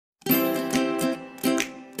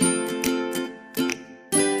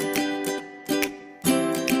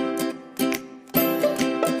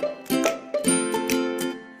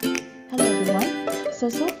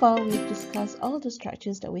so far we've discussed all the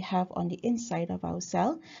structures that we have on the inside of our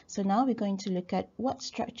cell. So now we're going to look at what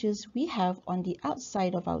structures we have on the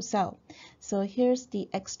outside of our cell. So here's the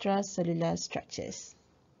extracellular structures.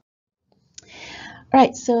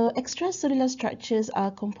 Right, so extracellular structures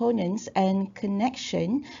are components and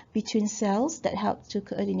connection between cells that help to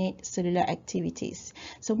coordinate cellular activities.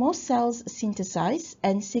 So most cells synthesize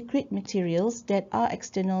and secrete materials that are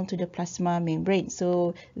external to the plasma membrane.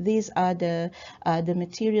 So these are the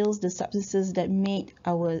materials, the substances that make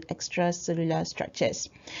our extracellular structures.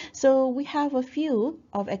 So we have a few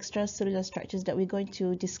of extracellular structures that we're going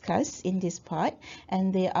to discuss in this part,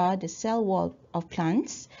 and they are the cell wall of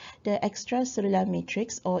plants, the extracellular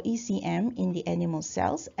matrix or ECM in the animal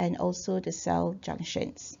cells, and also the cell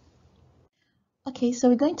junctions. Okay, so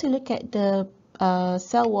we're going to look at the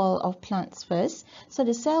cell wall of plants first. So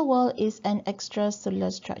the cell wall is an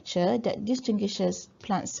extracellular structure that distinguishes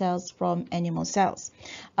plant cells from animal cells.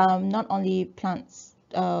 Not only plants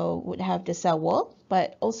would have the cell wall,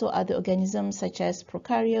 but also other organisms such as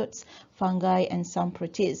prokaryotes, fungi, and some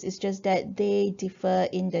protists. It's just that they differ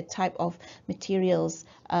in the type of materials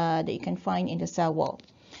that you can find in the cell wall.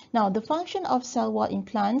 Now, the function of cell wall in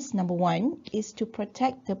plants, number one, is to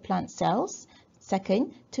protect the plant cells.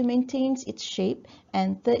 Second, to maintain its shape.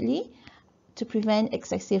 And thirdly, to prevent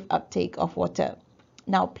excessive uptake of water.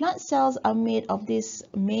 Now, plant cells are made of this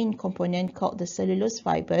main component called the cellulose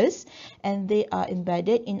fibers, and they are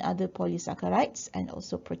embedded in other polysaccharides and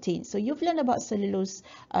also proteins. So you've learned about cellulose,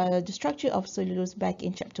 the structure of cellulose back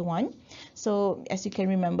in chapter 1. So as you can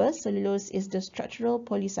remember, cellulose is the structural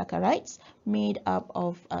polysaccharides made up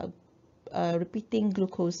of repeating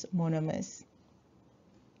glucose monomers.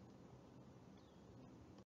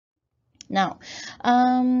 Now,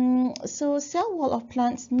 so cell wall of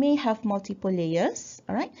plants may have multiple layers,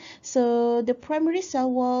 all right? So the primary cell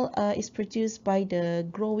wall is produced by the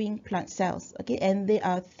growing plant cells, okay? And they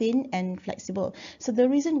are thin and flexible. So the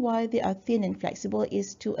reason why they are thin and flexible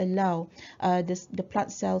is to allow the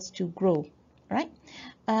plant cells to grow, right?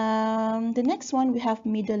 The next one, we have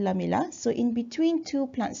middle lamella. So in between two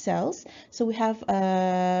plant cells, so we have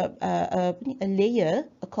a layer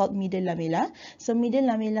called middle lamella. So middle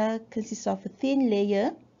lamella consists of a thin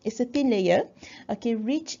layer. It's a thin layer, okay,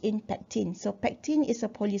 rich in pectin. So pectin is a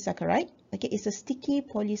polysaccharide. Okay, it's a sticky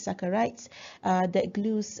polysaccharide that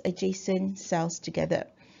glues adjacent cells together.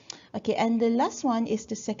 Okay, and the last one is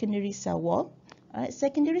the secondary cell wall.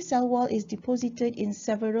 Secondary cell wall is deposited in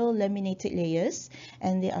several laminated layers,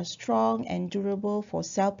 and they are strong and durable for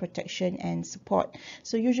cell protection and support.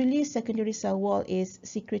 So usually secondary cell wall is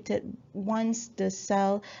secreted once the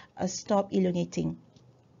cell stop elongating.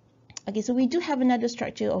 Okay, so we do have another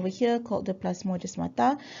structure over here called the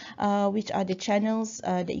Plasmodesmata, which are the channels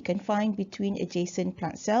that you can find between adjacent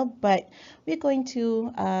plant cell, but we're going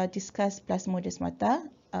to discuss Plasmodesmata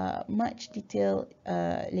much detail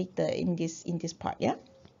later in this part. Yeah,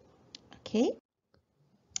 okay,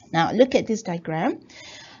 now look at this diagram.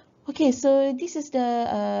 Okay, so this is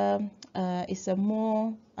the is a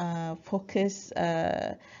more focused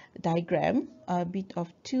diagram, a bit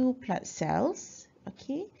of two plant cells.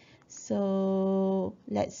 Okay, so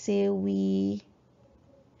let's say maybe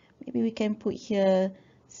we can put here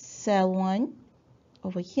cell 1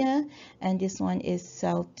 over here, and this one is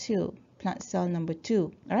cell 2, plant cell number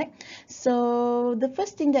 2. All right, so the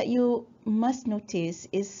first thing that you must notice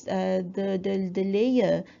is the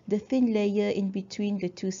layer, the thin layer in between the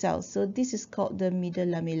two cells. So this is called the middle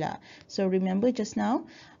lamella. So remember just now,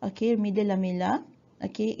 okay, middle lamella,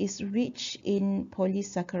 okay, is rich in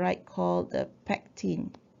polysaccharide called the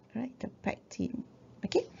pectin, right? The pectin.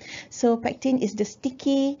 Okay, so pectin is the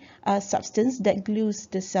sticky substance that glues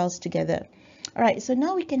the cells together. All right, so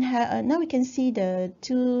now we can see the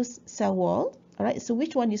two cell wall. All right, so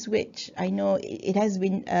which one is which? I know it has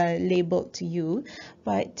been labeled to you,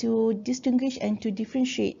 but to distinguish and to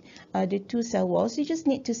differentiate the two cell walls, you just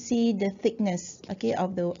need to see the thickness, okay,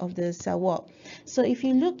 of the cell wall. So if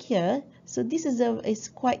you look here, so this is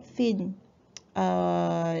quite thin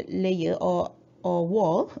layer or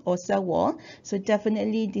wall or cell wall. So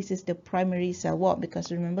definitely this is the primary cell wall,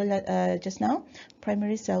 because remember just now,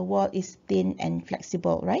 primary cell wall is thin and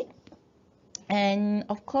flexible, right? And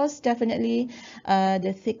of course, definitely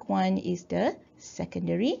the thick one is the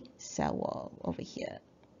secondary cell wall over here.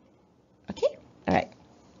 Okay, all right.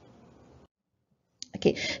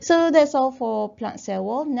 Okay, so that's all for plant cell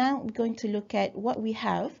wall. Now we're going to look at what we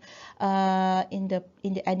have in the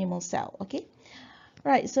animal cell. Okay.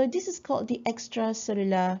 Right, so this is called the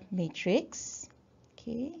extracellular matrix.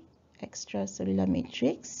 Okay, extracellular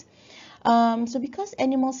matrix. So because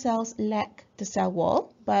animal cells lack the cell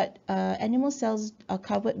wall, but animal cells are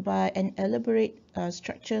covered by an elaborate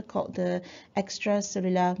structure called the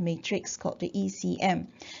extracellular matrix, called the ECM.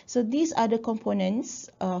 So these are the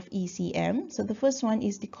components of ECM. So the first one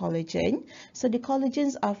is the collagen. So the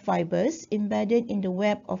collagens are fibers embedded in the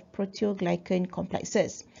web of proteoglycan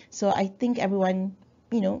complexes. So I think everyone,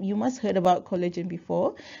 you must heard about collagen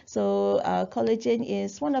before. So collagen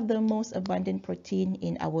is one of the most abundant protein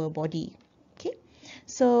in our body. Okay,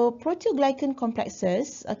 so proteoglycan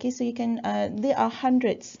complexes, okay, so you can, there are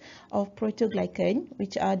hundreds of proteoglycan,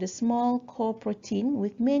 which are the small core protein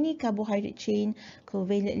with many carbohydrate chain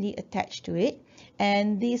covalently attached to it,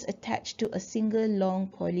 and these attached to a single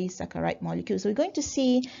long polysaccharide molecule. So we're going to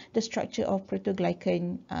see the structure of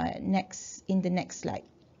proteoglycan in the next slide.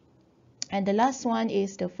 And the last one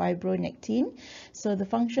is the fibronectin. So the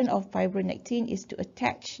function of fibronectin is to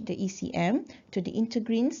attach the ECM to the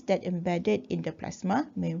integrins that embedded in the plasma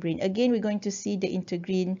membrane. Again, we're going to see the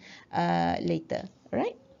integrin later,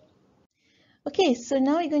 right? Okay, so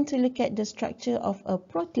now we're going to look at the structure of a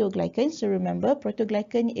proteoglycan. So remember,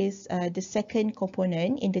 proteoglycan is the second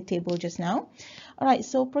component in the table just now. All right,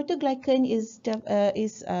 so proteoglycan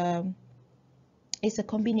is a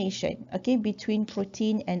combination, okay, between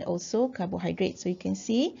protein and also carbohydrate. So you can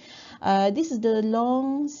see this is the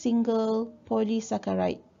long single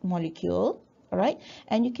polysaccharide molecule, all right,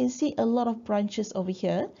 and you can see a lot of branches over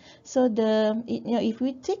here. So if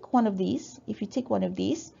we take one of these,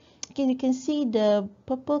 okay, you can see the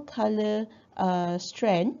purple color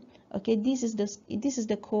strand. Okay, this is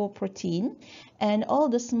the core protein, and all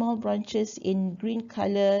the small branches in green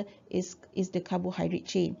color is the carbohydrate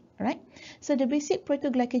chain. All right, so the basic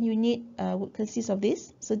proteoglycan unit would consist of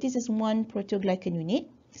this. So this is one proteoglycan unit.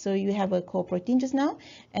 So you have a core protein just now,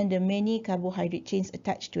 and the many carbohydrate chains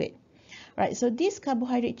attached to it. Right, so these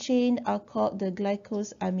carbohydrate chain are called the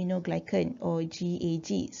glycosaminoglycan, or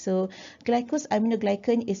GAG. So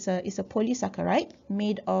glycosaminoglycan is a polysaccharide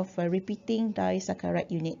made of a repeating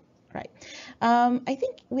disaccharide unit. Right, I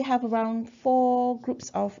think we have around 4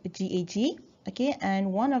 groups of GAG. Okay,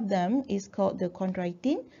 and one of them is called the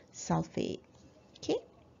chondroitin sulfate. Okay.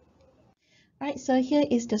 Right, so here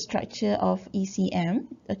is the structure of ECM,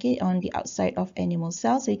 okay, on the outside of animal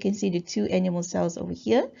cells. So you can see the 2 animal cells over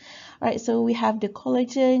here. All right, so we have the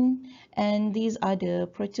collagen, and these are the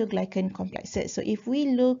proteoglycan complexes. So if we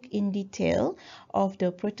look in detail of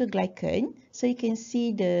the proteoglycan, so you can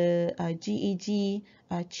see the GAG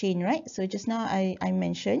chain, right? So just now I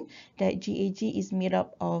mentioned that GAG is made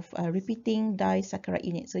up of repeating disaccharide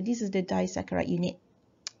unit. So this is the disaccharide unit.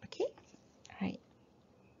 Okay, all right.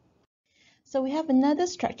 So we have another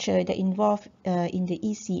structure that involved in the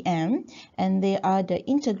ECM, and they are the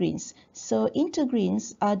integrins. So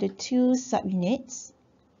integrins are the 2 subunits,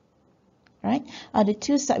 right? Are the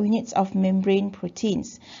 2 subunits of membrane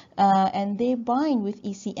proteins, and they bind with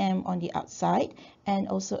ECM on the outside and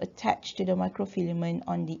also attach to the microfilament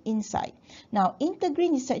on the inside. Now,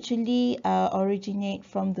 integrin is actually originate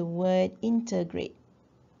from the word integrate.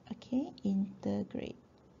 Okay, integrate.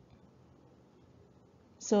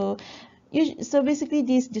 So basically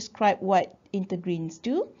this describe what integrins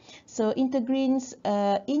do. So integrins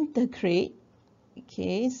integrate.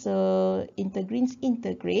 Okay, so integrins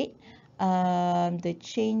integrate the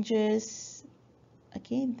changes,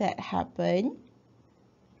 okay, that happen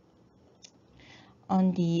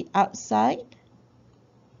on the outside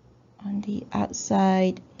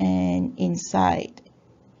and inside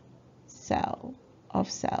cell,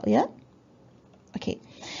 yeah. Okay,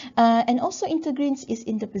 and also integrins is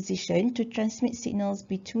in the position to transmit signals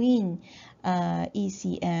between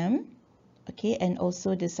ECM, okay, and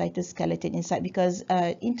also the cytoskeleton inside, because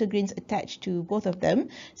integrins attach to both of them,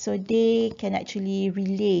 so they can actually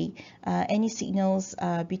relay any signals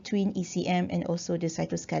between ECM and also the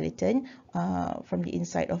cytoskeleton from the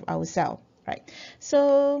inside of our cell, right?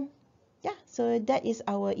 So yeah, so that is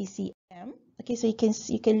our ECM. Okay, so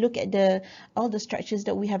you can look at all the structures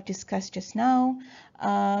that we have discussed just now.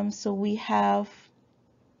 So we have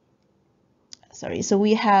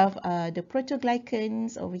the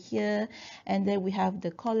proteoglycans over here, and then we have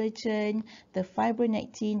the collagen, the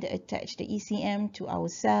fibronectin that attach the ECM to our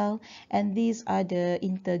cell, and these are the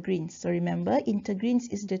integrins. So remember,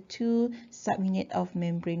 integrins is the 2 subunit of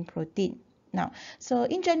membrane protein. Now, so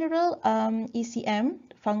in general, ECM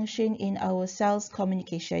function in our cells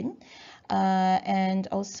communication, and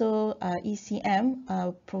also ECM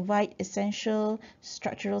provide essential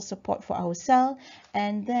structural support for our cell,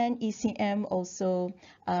 and then ECM also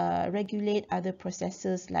regulate other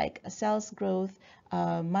processes like cells growth,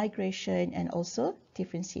 migration, and also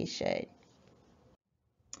differentiation.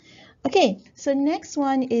 Okay, so next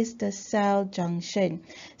one is the cell junction.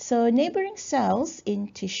 So neighboring cells in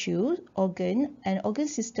tissue, organ, and organ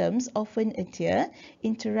systems often adhere,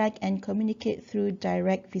 interact, and communicate through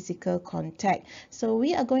direct physical contact. So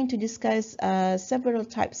we are going to discuss several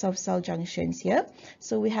types of cell junctions here.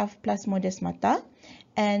 So we have Plasmodesmata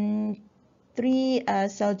and three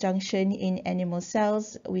cell junction in animal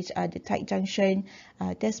cells, which are the tight junction,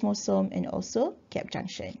 desmosome, and also gap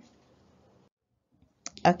junction.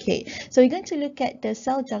 Okay, so we're going to look at the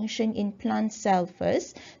cell junction in plant cell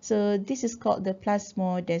first. So this is called the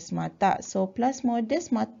Plasmodesmata. So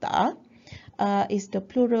Plasmodesmata is the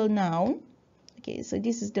plural noun. Okay, so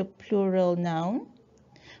this is the plural noun.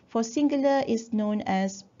 For singular is known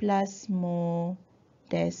as Plasmodesma.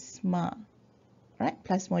 Right,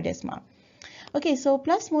 Plasmodesma. Okay, so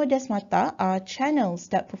Plasmodesmata are channels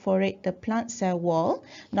that perforate the plant cell wall.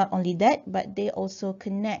 Not only that, but they also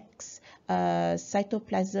connect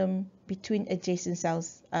cytoplasm between adjacent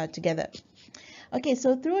cells together. Okay,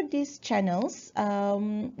 so through these channels,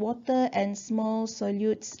 water and small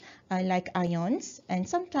solutes like ions and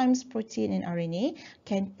sometimes protein and RNA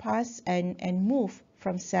can pass and move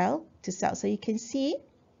from cell to cell. So you can see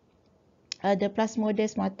the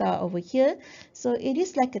Plasmodesmata over here. So it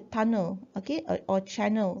is like a tunnel, okay, or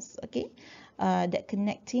channels, okay, that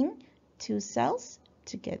connecting two cells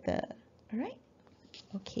together. All right,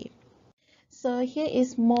 okay. So here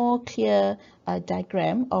is more clear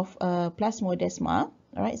diagram of Plasmodesma.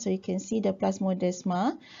 All right, so you can see the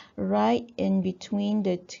Plasmodesma right in between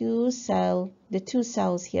the two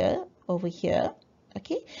cells here over here.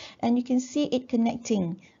 Okay, and you can see it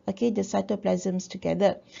connecting, okay, the cytoplasms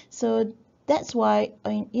together. So that's why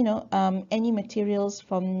any materials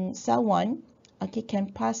from cell 1, okay, can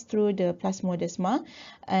pass through the Plasmodesma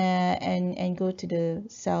and go to the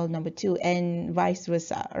cell number 2 and vice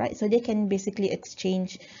versa, right? So they can basically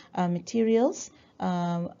exchange materials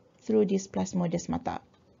through this Plasmodesmata.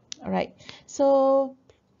 All right, so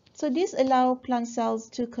this allow plant cells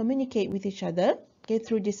to communicate with each other, okay,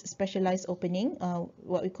 through this specialized opening,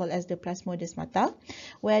 what we call as the Plasmodesmata,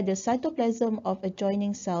 where the cytoplasm of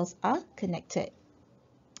adjoining cells are connected.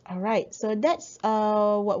 All right, so that's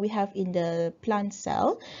what we have in the plant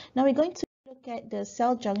cell. Now we're going to look at the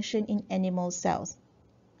cell junction in animal cells.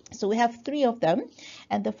 So we have three of them,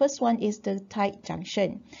 and the first one is the tight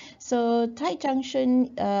junction. So tight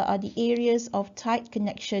junction are the areas of tight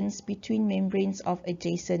connections between membranes of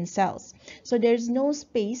adjacent cells. So there's no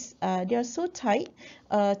space, they are so tight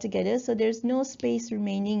together, so there's no space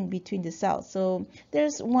remaining between the cells. So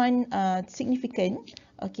there's one significant,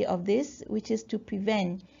 okay, of this, which is to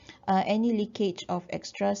prevent any leakage of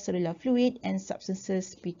extracellular fluid and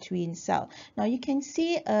substances between cells. Now you can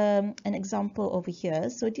see an example over here.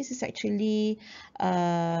 So this is actually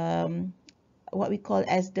what we call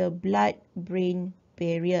as the blood-brain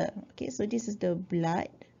barrier. Okay, so this is the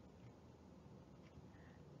blood-brain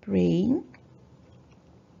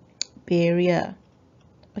barrier.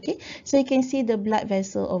 Okay, so you can see the blood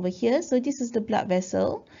vessel over here. So this is the blood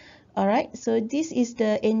vessel. All right, so this is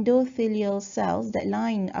the endothelial cells that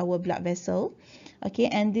line our blood vessel. Okay,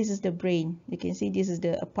 and this is the brain. You can see this is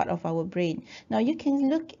a part of our brain. Now you can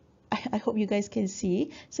look, I hope you guys can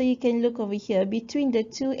see. So you can look over here between the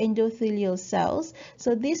two endothelial cells.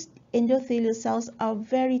 So these endothelial cells are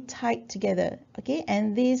very tight together. Okay,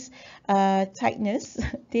 and these tightness,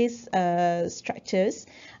 these structures,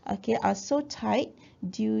 okay, are so tight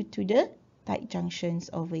due to the tight junctions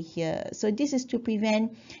over here. So this is to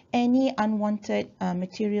prevent any unwanted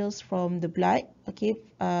materials from the blood, okay,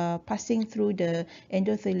 passing through the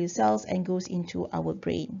endothelial cells and goes into our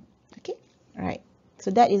brain. Okay, all right, so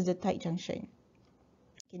that is the tight junction.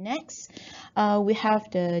 Okay, next we have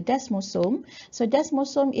the desmosome. So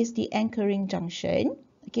desmosome is the anchoring junction.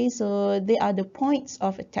 Okay, so they are the points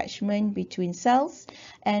of attachment between cells,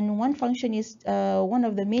 and one function is one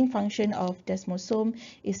of the main function of desmosome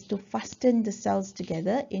is to fasten the cells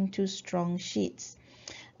together into strong sheets.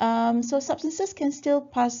 So substances can still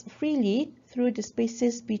pass freely through the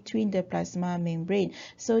spaces between the plasma membrane.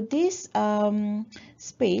 So this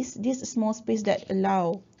space, this small space that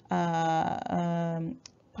allow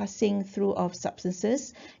passing through of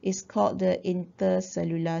substances is called the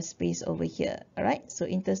intercellular space over here. All right, so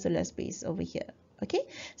intercellular space over here. Okay,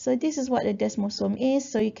 so this is what the desmosome is.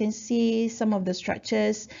 So you can see some of the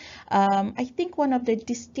structures. I think one of the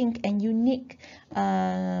distinct and unique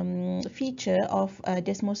feature of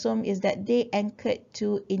desmosome is that they anchored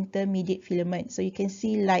to intermediate filaments. So you can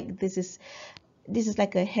see like this is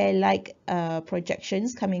like a hair-like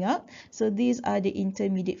projections coming up. So these are the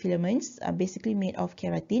intermediate filaments, basically made of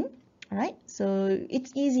keratin. Alright, so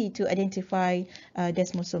it's easy to identify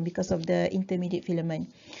desmosome because of the intermediate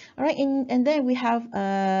filament. Alright, and then we have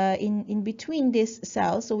in between these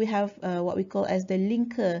cells, so we have what we call as the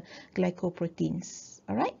linker glycoproteins.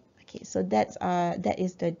 Alright, okay, so that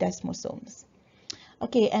is the desmosomes.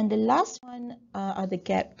 Okay, and the last one are the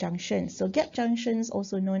gap junctions. So gap junctions,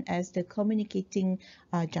 also known as the communicating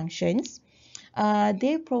junctions,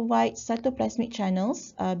 they provide cytoplasmic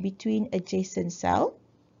channels between adjacent cells.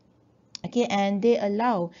 Okay, and they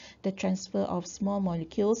allow the transfer of small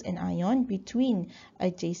molecules and ion between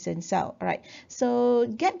adjacent cell. Right. So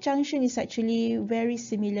gap junction is actually very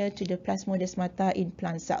similar to the Plasmodesmata in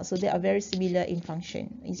plant cells. So they are very similar in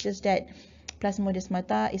function. It's just that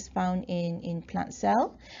Plasmodesmata is found in plant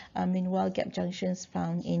cell, meanwhile gap junctions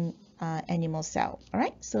found in animal cell. All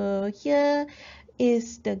right. So here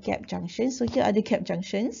is the gap junction. So here are the gap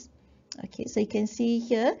junctions. Okay, so you can see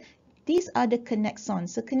here, these are the connexons.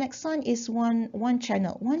 So connexon is one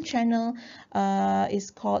channel. One channel is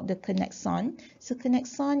called the connexon. So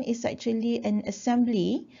connexon is actually an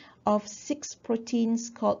assembly of 6 proteins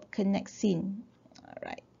called connexin. All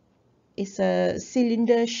right, it's a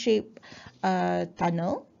cylinder-shaped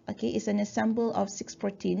tunnel. Okay, it's an assemble of 6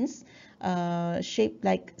 proteins shaped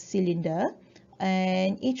like cylinder,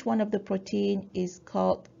 and each one of the protein is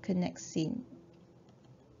called connexin.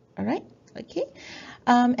 All right. Okay,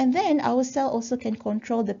 and then our cell also can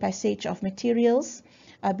control the passage of materials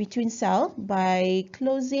between cell by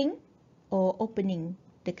closing or opening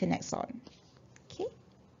the connexon. Okay.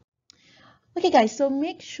 Okay, guys. So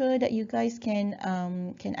make sure that you guys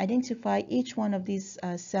can identify each one of these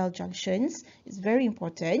cell junctions. It's very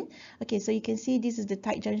important. Okay, so you can see this is the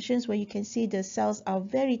tight junctions where you can see the cells are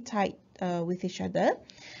very tight with each other.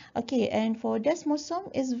 Okay, and for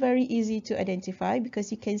desmosome, it's very easy to identify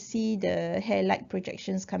because you can see the hair-like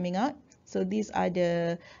projections coming out. So these are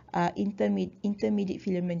the intermediate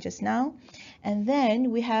filament just now. And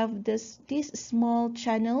then we have these small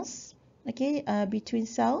channels, okay, between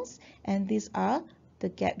cells, and these are the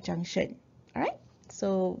gap junction. All right,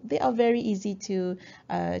 so they are very easy to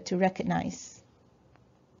recognize.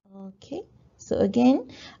 Okay. So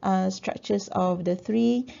again, structures of the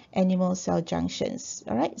 3 animal cell junctions.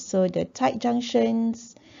 All right, so the tight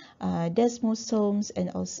junctions, desmosomes,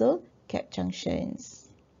 and also gap junctions.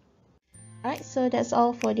 All right, so that's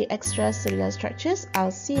all for the extracellular structures.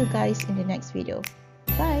 I'll see you guys in the next video.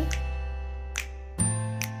 Bye.